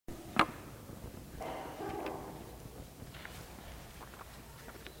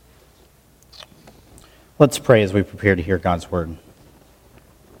Let's pray as we prepare to hear God's word.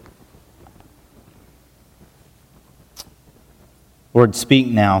 Lord, speak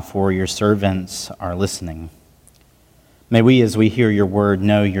now, for your servants are listening. May we, as we hear your word,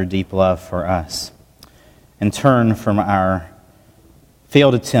 know your deep love for us and turn from our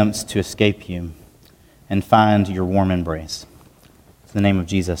failed attempts to escape you and find your warm embrace. It's in the name of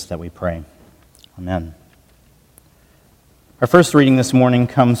Jesus that we pray. Amen. Our first reading this morning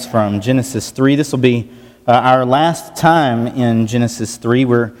comes from Genesis 3. This will be our last time in Genesis 3.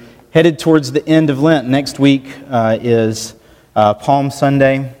 We're headed towards the end of Lent. Next week is Palm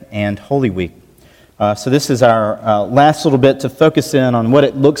Sunday and Holy Week. So this is our last little bit to focus in on what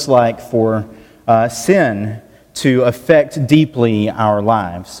it looks like for sin to affect deeply our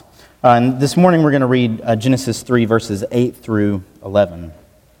lives. And this morning we're going to read Genesis 3, verses 8 through 11.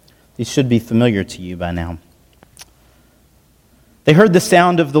 These should be familiar to you by now. They heard the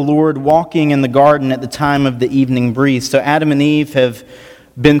sound of the Lord walking in the garden at the time of the evening breeze. So Adam and Eve have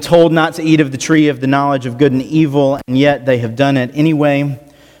been told not to eat of the tree of the knowledge of good and evil, and yet they have done it anyway.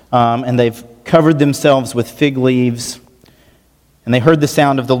 And they've covered themselves with fig leaves. And they heard the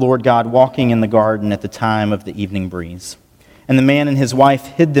sound of the Lord God walking in the garden at the time of the evening breeze. And the man and his wife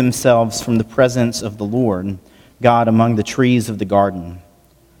hid themselves from the presence of the Lord God among the trees of the garden.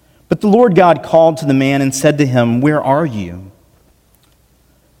 But the Lord God called to the man and said to him, "Where are you?"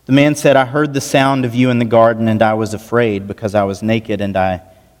 The man said, "I heard the sound of you in the garden, and I was afraid because I was naked and I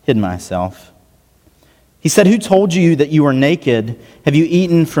hid myself." He said, "Who told you that you were naked? Have you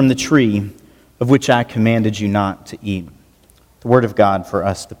eaten from the tree of which I commanded you not to eat?" The word of God for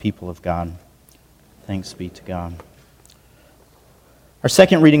us, the people of God. Thanks be to God. Our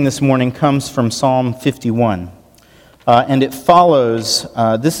second reading this morning comes from Psalm 51. And it follows,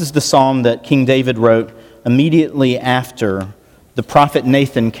 this is the psalm that King David wrote immediately after the prophet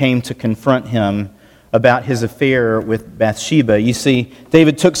Nathan came to confront him about his affair with Bathsheba. You see,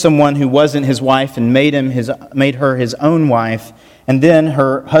 David took someone who wasn't his wife and made her his own wife, and then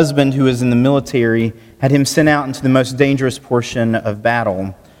her husband, who was in the military, had him sent out into the most dangerous portion of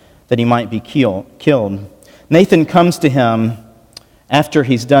battle that he might be killed. Nathan comes to him after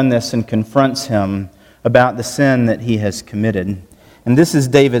he's done this and confronts him about the sin that he has committed. And this is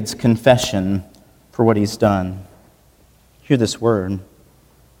David's confession for what he's done. Hear this word.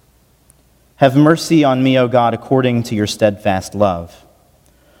 "Have mercy on me, O God, according to your steadfast love.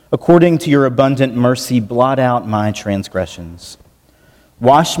 According to your abundant mercy, blot out my transgressions.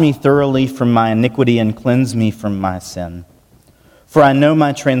 Wash me thoroughly from my iniquity and cleanse me from my sin. For I know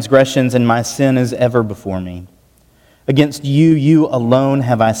my transgressions, and my sin is ever before me. Against you alone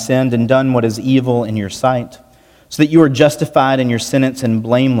have I sinned and done what is evil in your sight, so that you are justified in your sentence and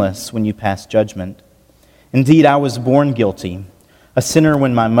blameless when you pass judgment. Indeed, I was born guilty, a sinner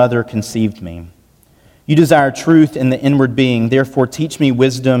when my mother conceived me. You desire truth in the inward being, therefore teach me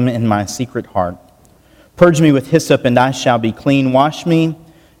wisdom in my secret heart. Purge me with hyssop, and I shall be clean. Wash me,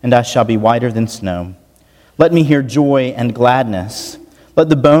 and I shall be whiter than snow. Let me hear joy and gladness. Let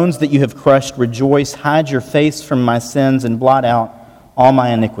the bones that you have crushed rejoice. Hide your face from my sins and blot out all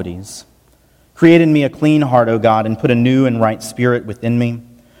my iniquities. Create in me a clean heart, O God, and put a new and right spirit within me.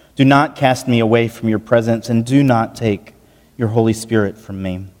 Do not cast me away from your presence, and do not take your Holy Spirit from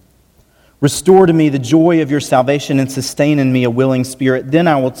me. Restore to me the joy of your salvation, and sustain in me a willing spirit. Then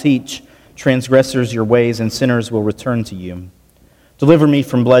I will teach transgressors your ways, and sinners will return to you. Deliver me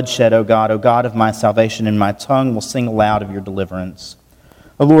from bloodshed, O God of my salvation, and my tongue will sing aloud of your deliverance.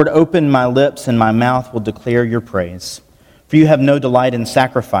 O Lord, open my lips, and my mouth will declare your praise. For you have no delight in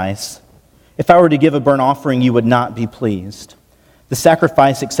sacrifice. If I were to give a burnt offering, you would not be pleased. The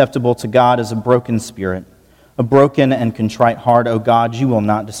sacrifice acceptable to God is a broken spirit, a broken and contrite heart, O God, you will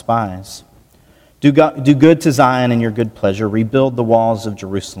not despise. Do good to Zion in your good pleasure. Rebuild the walls of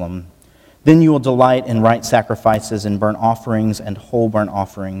Jerusalem. Then you will delight in right sacrifices and burnt offerings and whole burnt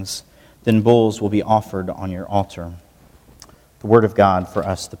offerings. Then bulls will be offered on your altar. The word of God for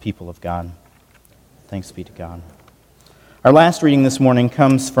us, the people of God. Thanks be to God. Our last reading this morning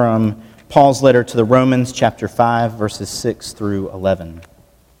comes from Paul's letter to the Romans, chapter 5, verses 6 through 11.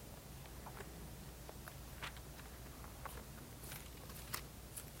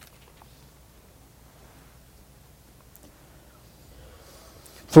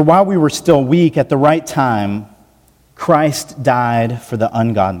 For while we were still weak, at the right time, Christ died for the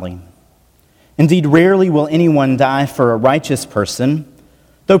ungodly. Indeed, rarely will anyone die for a righteous person,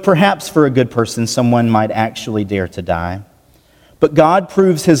 though perhaps for a good person someone might actually dare to die. But God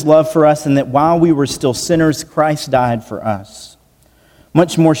proves his love for us in that while we were still sinners, Christ died for us.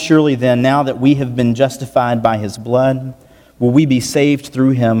 Much more surely then, now that we have been justified by his blood, will we be saved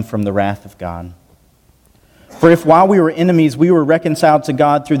through him from the wrath of God. For if while we were enemies, we were reconciled to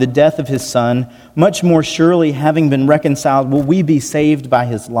God through the death of his Son, much more surely, having been reconciled, will we be saved by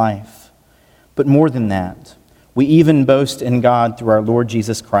his life. But more than that, we even boast in God through our Lord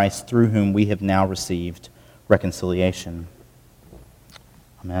Jesus Christ, through whom we have now received reconciliation.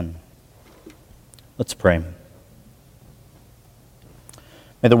 Amen. Let's pray.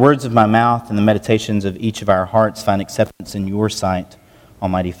 May the words of my mouth and the meditations of each of our hearts find acceptance in your sight,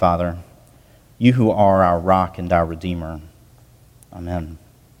 Almighty Father, you who are our rock and our Redeemer. Amen.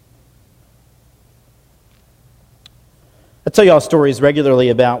 I tell y'all stories regularly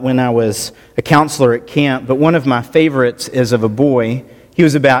about when I was a counselor at camp, but one of my favorites is of a boy. He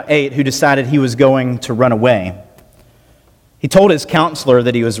was about 8 who decided he was going to run away. He told his counselor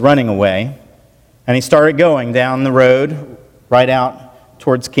that he was running away, and he started going down the road right out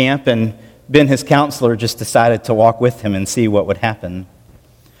towards camp, and Ben, his counselor, just decided to walk with him and see what would happen.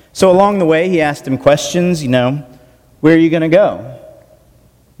 So along the way, he asked him questions, where are you going to go?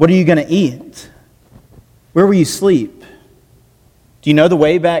 What are you going to eat? Where will you sleep? Do you know the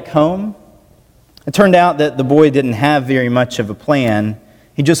way back home? It turned out that the boy didn't have very much of a plan.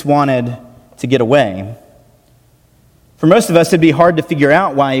 He just wanted to get away. For most of us, it'd be hard to figure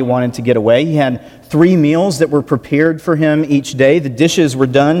out why he wanted to get away. He had 3 meals that were prepared for him each day. The dishes were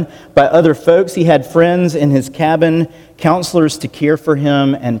done by other folks. He had friends in his cabin, counselors to care for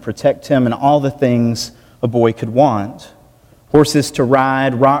him and protect him, and all the things a boy could want. Horses to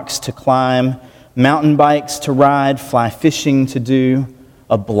ride, rocks to climb, mountain bikes to ride, fly fishing to do,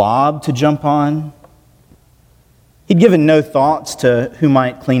 a blob to jump on. He'd given no thoughts to who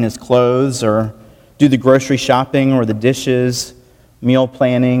might clean his clothes or do the grocery shopping or the dishes, meal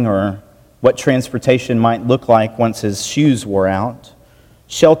planning, or what transportation might look like once his shoes wore out.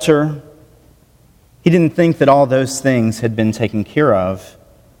 Shelter. He didn't think that all those things had been taken care of.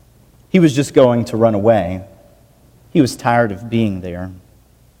 He was just going to run away. He was tired of being there.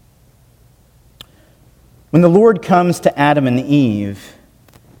 When the Lord comes to Adam and Eve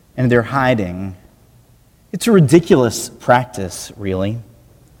and they're hiding, it's a ridiculous practice, really.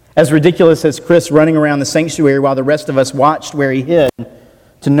 As ridiculous as Chris running around the sanctuary while the rest of us watched where he hid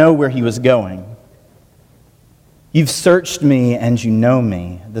to know where he was going. You've searched me and you know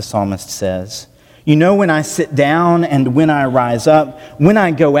me, the psalmist says. You know when I sit down and when I rise up, when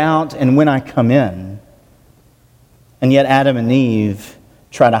I go out and when I come in. And yet Adam and Eve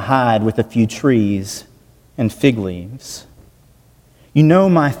try to hide with a few trees and fig leaves. You know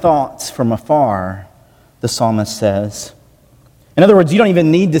my thoughts from afar, the psalmist says. In other words, you don't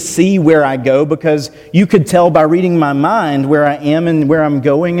even need to see where I go because you could tell by reading my mind where I am and where I'm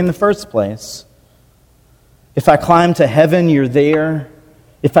going in the first place. If I climb to heaven, you're there.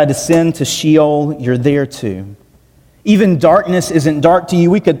 If I descend to Sheol, you're there too. Even darkness isn't dark to you.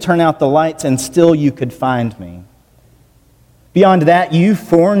 We could turn out the lights and still you could find me. Beyond that, you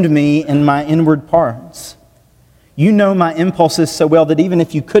formed me in my inward parts. You know my impulses so well that even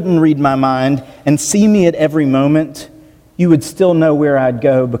if you couldn't read my mind and see me at every moment, you would still know where I'd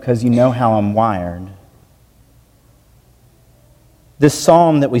go because you know how I'm wired. This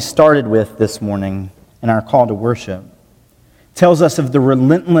psalm that we started with this morning in our call to worship tells us of the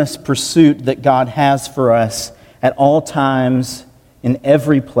relentless pursuit that God has for us at all times, in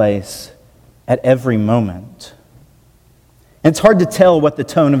every place, at every moment. And it's hard to tell what the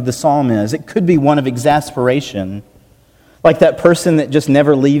tone of the psalm is. It could be one of exasperation, like that person that just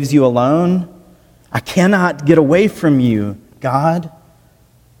never leaves you alone. I cannot get away from you, God.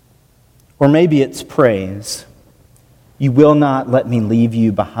 Or maybe it's praise. You will not let me leave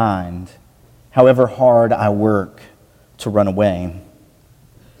you behind, however hard I work to run away.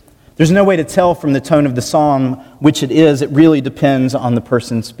 There's no way to tell from the tone of the psalm which it is. It really depends on the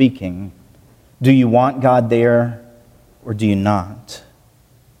person speaking. Do you want God there or do you not?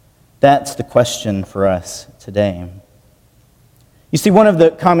 That's the question for us today. You see, one of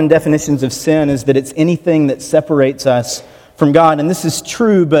the common definitions of sin is that it's anything that separates us from God. And this is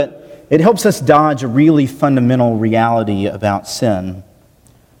true, but it helps us dodge a really fundamental reality about sin.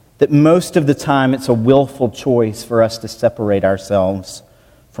 That most of the time it's a willful choice for us to separate ourselves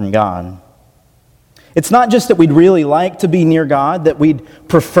from God. It's not just that we'd really like to be near God, that we'd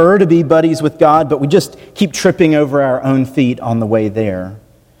prefer to be buddies with God, but we just keep tripping over our own feet on the way there.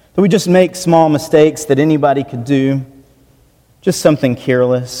 That we just make small mistakes that anybody could do. Just something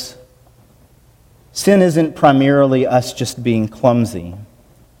careless. Sin isn't primarily us just being clumsy.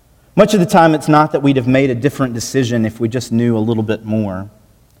 Much of the time, it's not that we'd have made a different decision if we just knew a little bit more.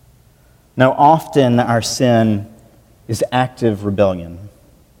 No, often our sin is active rebellion.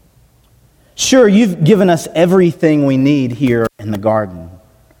 Sure, you've given us everything we need here in the garden,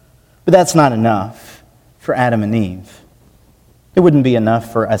 but that's not enough. for Adam and Eve. It wouldn't be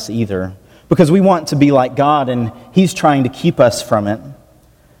enough for us either, because we want to be like God, and He's trying to keep us from it.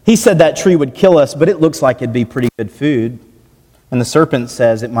 He said that tree would kill us, but it looks like it'd be pretty good food. And the serpent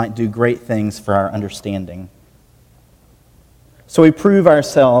says it might do great things for our understanding. So we prove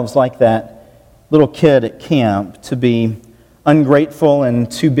ourselves like that little kid at camp to be ungrateful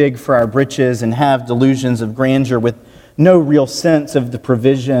and too big for our britches and have delusions of grandeur with no real sense of the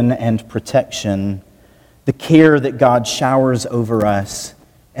provision and protection, the care that God showers over us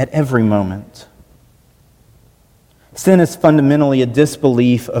at every moment. Sin is fundamentally a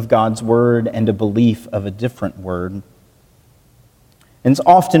disbelief of God's word and a belief of a different word. And it's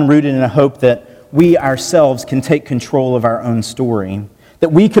often rooted in a hope that we ourselves can take control of our own story,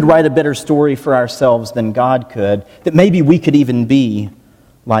 that we could write a better story for ourselves than God could, that maybe we could even be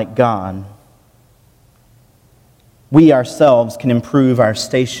like God. We ourselves can improve our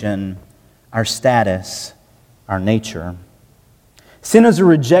station, our status, our nature. Sin is a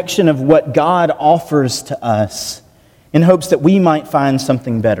rejection of what God offers to us in hopes that we might find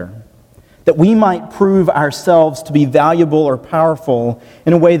something better, that we might prove ourselves to be valuable or powerful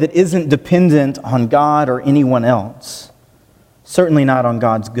in a way that isn't dependent on God or anyone else, certainly not on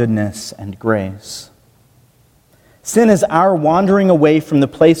God's goodness and grace. Sin is our wandering away from the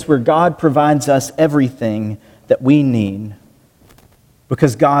place where God provides us everything that we need,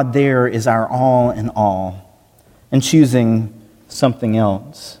 because God there is our all in all, and choosing something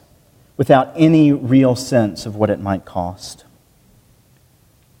else without any real sense of what it might cost.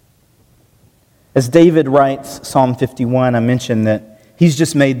 As David writes Psalm 51, I mentioned that he's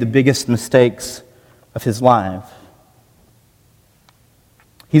just made the biggest mistakes of his life.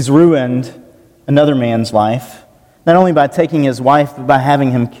 He's ruined another man's life, not only by taking his wife, but by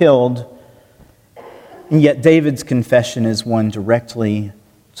having him killed. And yet David's confession is one directly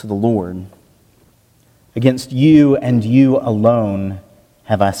to the Lord. Against you and you alone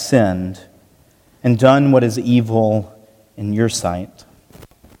have I sinned and done what is evil in your sight.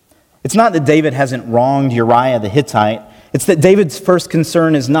 It's not that David hasn't wronged Uriah the Hittite. It's that David's first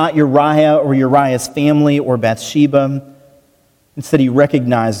concern is not Uriah or Uriah's family or Bathsheba. It's that he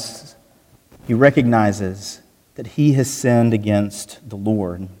recognizes that he has sinned against the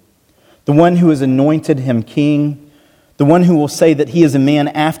Lord, the one who has anointed him king, the one who will say that he is a man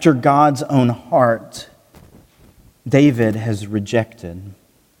after God's own heart. David has rejected.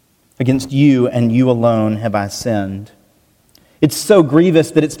 Against you and you alone have I sinned. It's so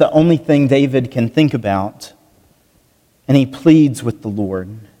grievous that it's the only thing David can think about. And he pleads with the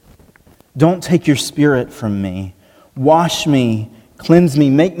Lord. Don't take your spirit from me. Wash me, cleanse me,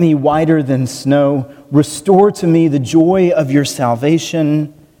 make me whiter than snow. Restore to me the joy of your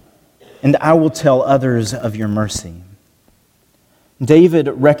salvation, and I will tell others of your mercy. David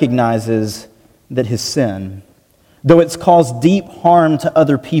recognizes that his sin, though it's caused deep harm to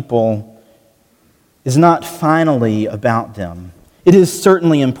other people, is not finally about them. It is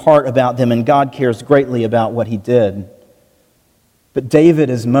certainly in part about them, and God cares greatly about what he did. But David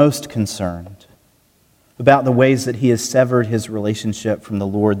is most concerned about the ways that he has severed his relationship from the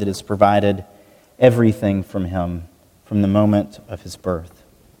Lord that has provided everything from him from the moment of his birth.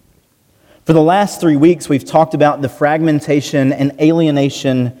 For the last 3 weeks, we've talked about the fragmentation and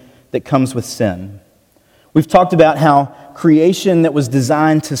alienation that comes with sin. We've talked about how creation that was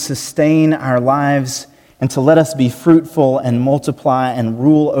designed to sustain our lives and to let us be fruitful and multiply and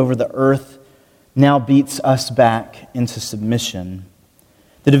rule over the earth now beats us back into submission.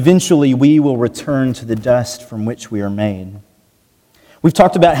 That eventually we will return to the dust from which we are made. We've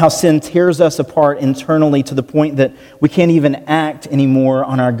talked about how sin tears us apart internally to the point that we can't even act anymore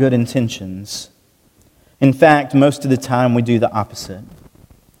on our good intentions. In fact, most of the time we do the opposite.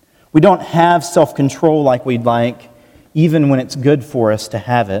 We don't have self-control like we'd like, even when it's good for us to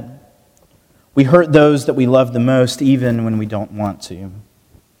have it. We hurt those that we love the most, even when we don't want to.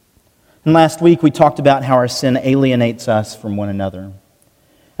 And last week we talked about how our sin alienates us from one another.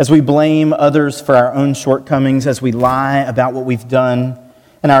 As we blame others for our own shortcomings, as we lie about what we've done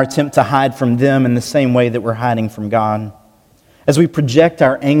in our attempt to hide from them in the same way that we're hiding from God, as we project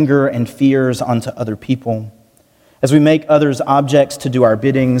our anger and fears onto other people, as we make others objects to do our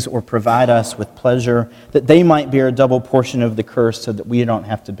biddings or provide us with pleasure, that they might bear a double portion of the curse so that we don't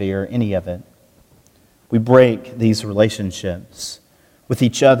have to bear any of it. We break these relationships with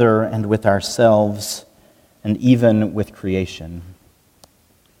each other and with ourselves and even with creation.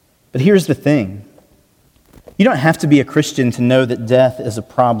 But here's the thing. You don't have to be a Christian to know that death is a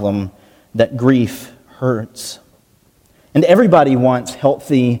problem, that grief hurts. And everybody wants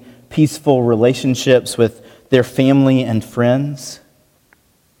healthy, peaceful relationships with their family and friends.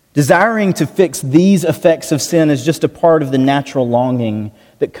 Desiring to fix these effects of sin is just a part of the natural longing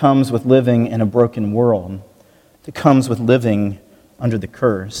that comes with living in a broken world, that comes with living under the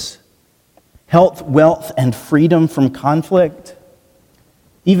curse. Health, wealth, and freedom from conflict,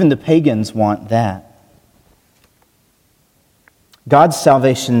 even the pagans want that. God's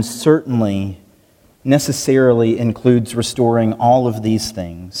salvation certainly necessarily includes restoring all of these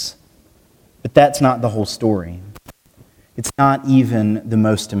things, but that's not the whole story. It's not even the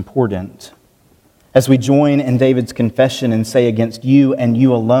most important. As we join in David's confession and say, "Against you and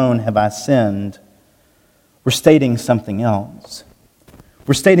you alone have I sinned," we're stating something else.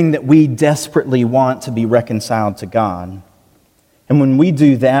 We're stating that we desperately want to be reconciled to God. And when we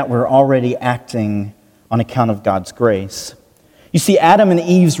do that, we're already acting on account of God's grace. You see, Adam and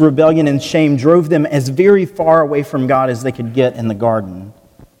Eve's rebellion and shame drove them as very far away from God as they could get in the garden.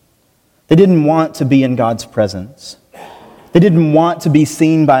 They didn't want to be in God's presence. They didn't want to be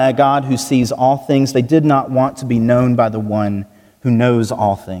seen by a God who sees all things. They did not want to be known by the one who knows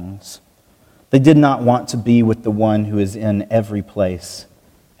all things. They did not want to be with the one who is in every place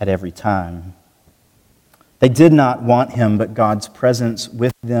at every time. They did not want him, but God's presence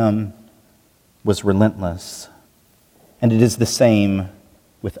with them was relentless. And it is the same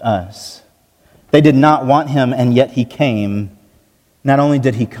with us. They did not want him, and yet he came. Not only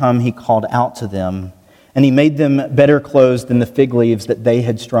did he come, he called out to them, and he made them better clothes than the fig leaves that they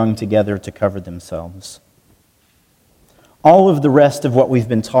had strung together to cover themselves. All of the rest of what we've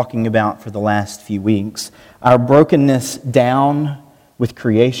been talking about for the last few weeks, our brokenness down with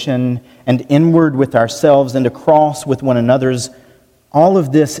creation and inward with ourselves and across with one another's, all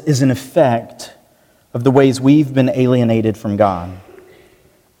of this is an effect of the ways we've been alienated from God.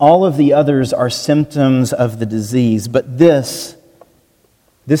 All of the others are symptoms of the disease, but this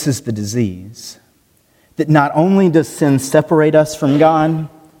is the disease. That not only does sin separate us from God,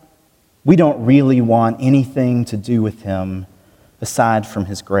 we don't really want anything to do with him aside from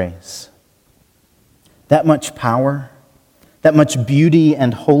his grace. That much power, that much beauty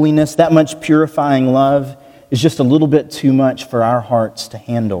and holiness, that much purifying love is just a little bit too much for our hearts to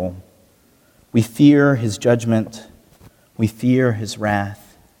handle. We fear his judgment. We fear his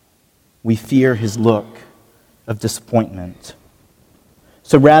wrath. We fear his look of disappointment.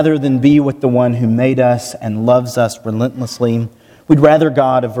 So rather than be with the one who made us and loves us relentlessly, we'd rather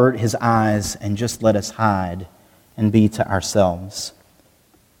God avert his eyes and just let us hide and be to ourselves.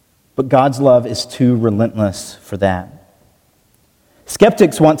 But God's love is too relentless for that.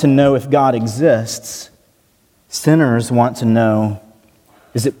 Skeptics want to know if God exists. Sinners want to know,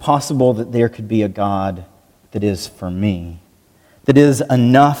 is it possible that there could be a God that is for me, that is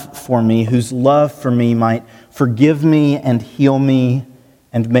enough for me, whose love for me might forgive me and heal me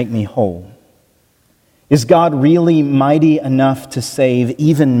and make me whole? Is God really mighty enough to save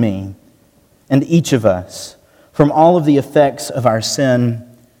even me and each of us from all of the effects of our sin,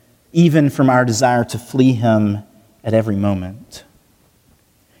 even from our desire to flee him at every moment?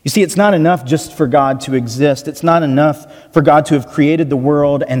 You see, it's not enough just for God to exist. It's not enough for God to have created the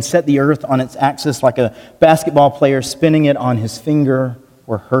world and set the earth on its axis like a basketball player spinning it on his finger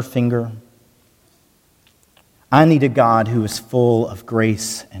or her finger. I need a God who is full of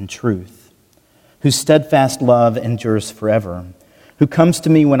grace and truth, whose steadfast love endures forever, who comes to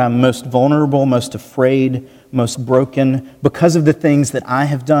me when I'm most vulnerable, most afraid, most broken, because of the things that I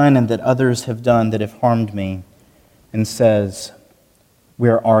have done and that others have done that have harmed me, and says,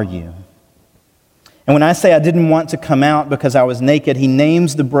 "Where are you?" And when I say I didn't want to come out because I was naked, he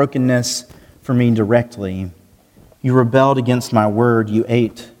names the brokenness for me directly. You rebelled against my word. You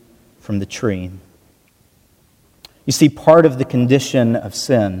ate from the tree. You see, part of the condition of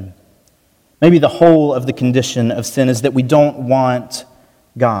sin, maybe the whole of the condition of sin, is that we don't want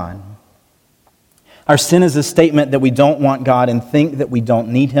God. Our sin is a statement that we don't want God and think that we don't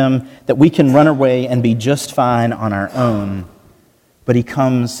need him, that we can run away and be just fine on our own. But he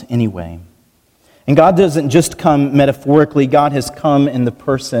comes anyway. And God doesn't just come metaphorically. God has come in the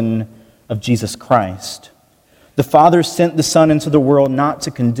person of Jesus Christ. The Father sent the Son into the world not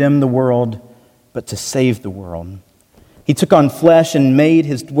to condemn the world, but to save the world. He took on flesh and made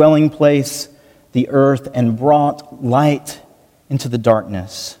his dwelling place the earth and brought light into the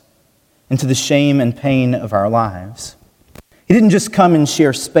darkness, into the shame and pain of our lives. He didn't just come and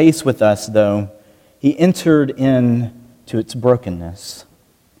share space with us, though. He entered into its brokenness.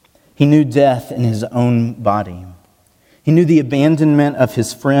 He knew death in his own body. He knew the abandonment of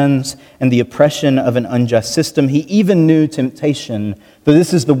his friends and the oppression of an unjust system. He even knew temptation, though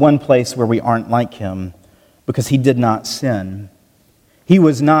this is the one place where we aren't like him, because he did not sin. He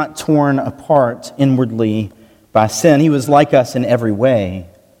was not torn apart inwardly by sin. He was like us in every way,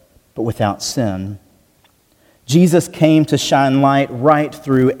 but without sin. Jesus came to shine light right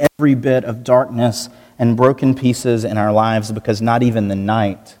through every bit of darkness and broken pieces in our lives, because not even the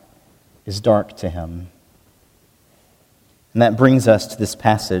night is dark to him. And that brings us to this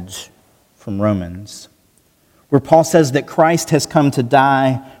passage from Romans, where Paul says that Christ has come to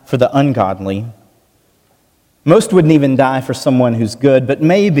die for the ungodly. Most wouldn't even die for someone who's good, but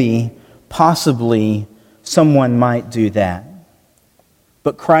maybe, possibly, someone might do that.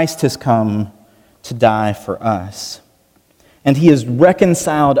 But Christ has come to die for us. And he has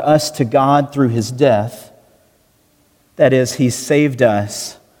reconciled us to God through his death. That is, he's saved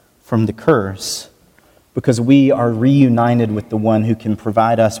us from the curse, because we are reunited with the one who can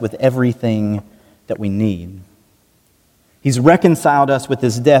provide us with everything that we need. He's reconciled us with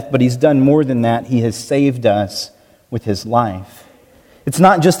his death, but he's done more than that. He has saved us with his life. It's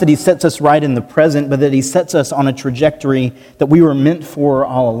not just that he sets us right in the present, but that he sets us on a trajectory that we were meant for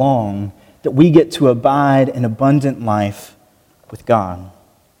all along, that we get to abide in abundant life with God.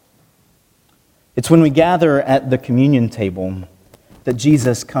 It's when we gather at the communion table that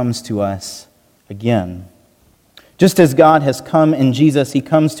Jesus comes to us again. Just as God has come in Jesus, he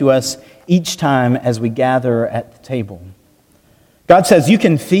comes to us each time as we gather at the table. God says, you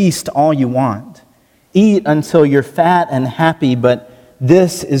can feast all you want. Eat until you're fat and happy, but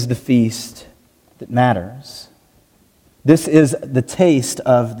this is the feast that matters. This is the taste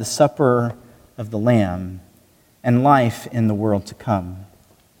of the supper of the Lamb and life in the world to come.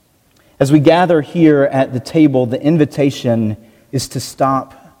 As we gather here at the table, the invitation is to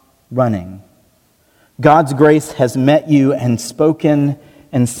stop running. God's grace has met you and spoken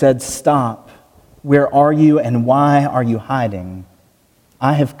and said, stop. Where are you and why are you hiding?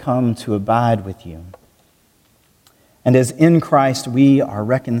 I have come to abide with you. And as in Christ we are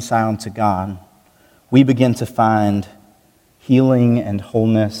reconciled to God, we begin to find healing and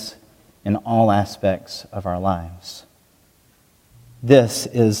wholeness in all aspects of our lives. This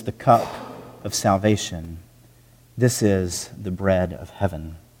is the cup of salvation. This is the bread of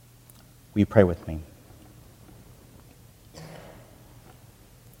heaven. Will you pray with me?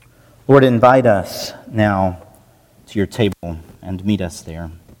 Lord, invite us now to your table and meet us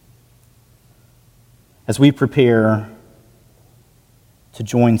there. As we prepare to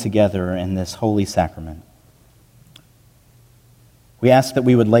join together in this holy sacrament, we ask that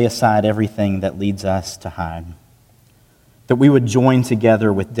we would lay aside everything that leads us to hide, that we would join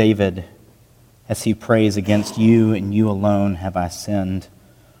together with David as he prays, against you and you alone have I sinned.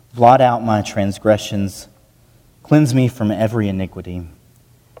 Blot out my transgressions, cleanse me from every iniquity,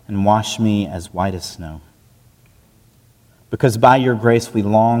 and wash me as white as snow. Because by your grace we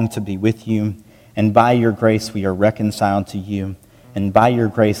long to be with you, and by your grace we are reconciled to you, and by your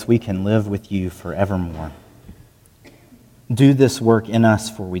grace we can live with you forevermore. Do this work in us,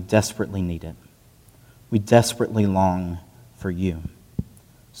 for we desperately need it. We desperately long for you.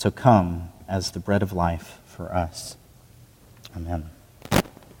 So come as the bread of life for us. Amen.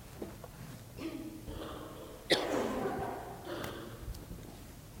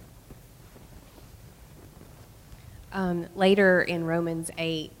 Later in Romans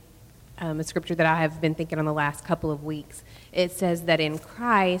 8, a scripture that I have been thinking on the last couple of weeks, it says that in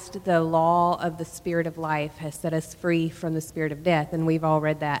Christ, the law of the Spirit of life has set us free from the spirit of death. And we've all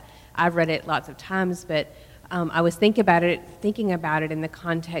read that. I've read it lots of times, but I was thinking about it in the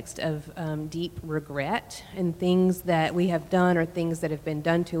context of deep regret and things that we have done or things that have been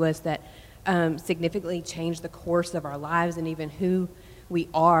done to us that significantly change the course of our lives and even who we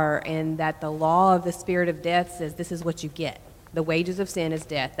are, and that the law of the spirit of death says this is what you get. The wages of sin is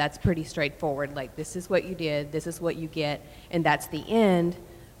death. That's pretty straightforward. Like, this is what you did, this is what you get, and that's the end.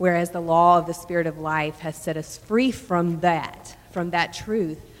 Whereas the law of the Spirit of life has set us free from that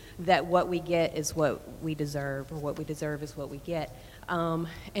truth, that what we get is what we deserve, or what we deserve is what we get.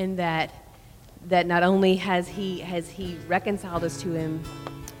 And that not only has he reconciled us to him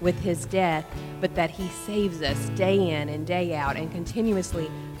with his death, but that he saves us day in and day out and continuously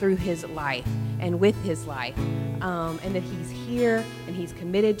through his life and with his life, and that he's here and he's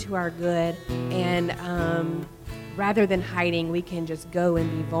committed to our good, and rather than hiding, we can just go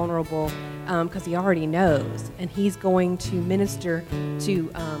and be vulnerable because he already knows, and he's going to minister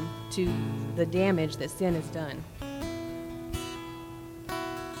to the damage that sin has done.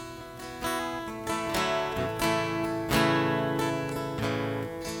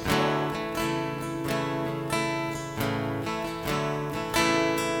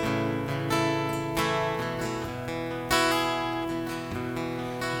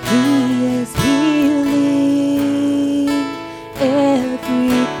 He is healing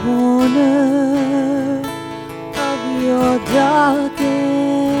every corner of your darkest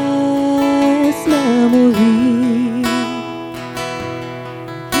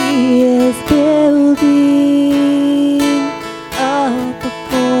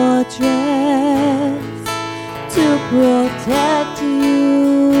fortress to protect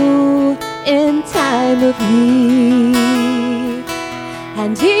you in time of need.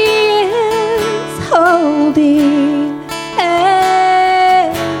 And He is holding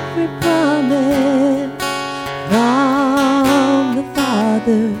every promise from the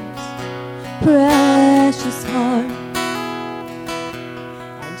Father's precious heart.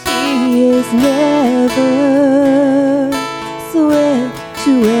 And He is never swift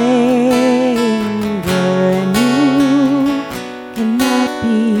to anger, and you cannot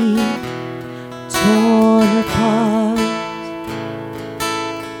be torn apart.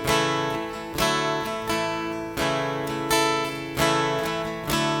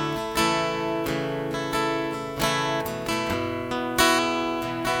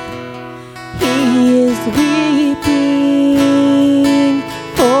 He is weeping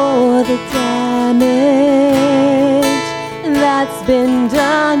for the damage that's been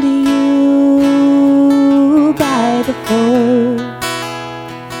done to you by the foe.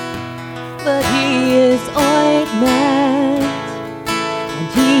 But He is ointment and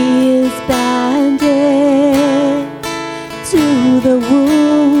He is bandage to the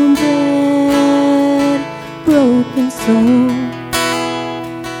wounded, broken soul.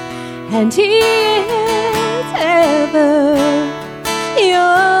 And He is ever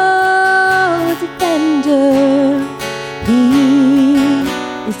your defender. He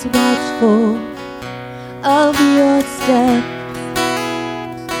is watchful of your steps,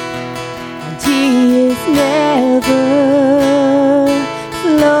 and He is never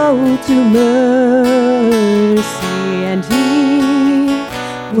slow to mercy, and He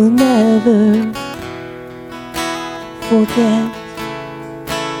will never forget.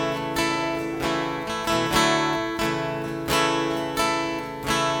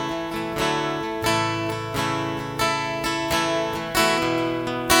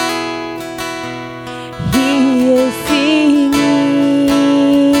 He is singing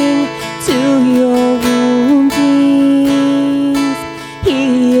to your woundings. He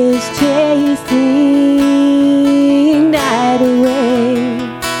is chasing night away,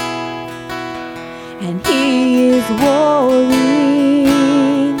 and He is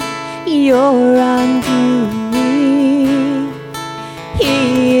warring your undoing. He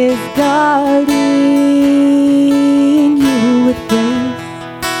is guarding you with grace,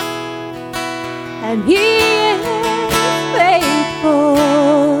 and He is faithful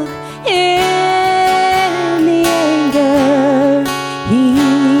in the anger. He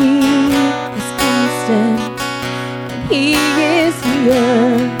is constant, and He is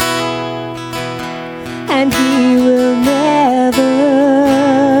here, and He will never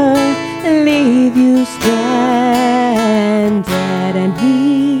leave you stranded, and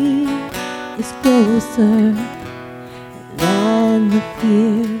He is closer than the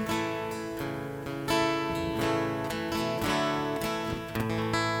fear.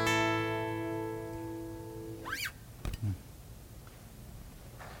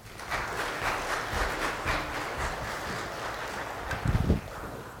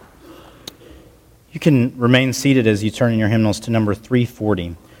 You can remain seated as you turn in your hymnals to number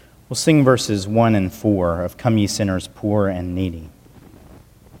 340. We'll sing verses 1 and 4 of Come Ye Sinners, Poor and Needy.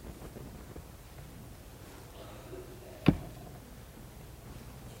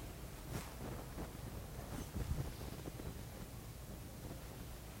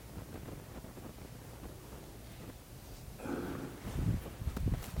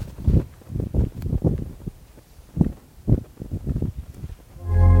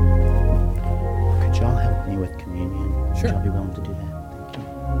 Could y'all help me with communion? Sure. Would y'all be willing to do that? Thank you.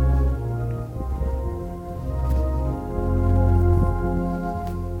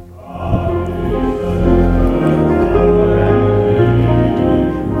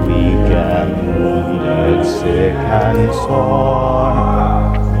 Weak and wounded, sick and sore,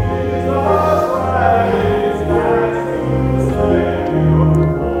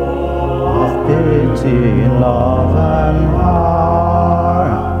 of pity, love, and power.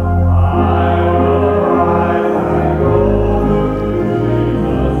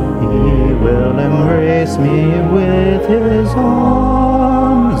 He will embrace me with His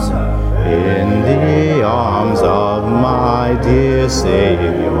arms, in the arms of my dear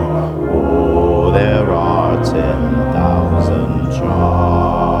Savior. Oh, there are 10,000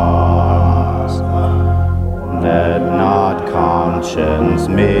 charms. Let not conscience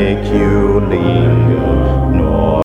make you linger, nor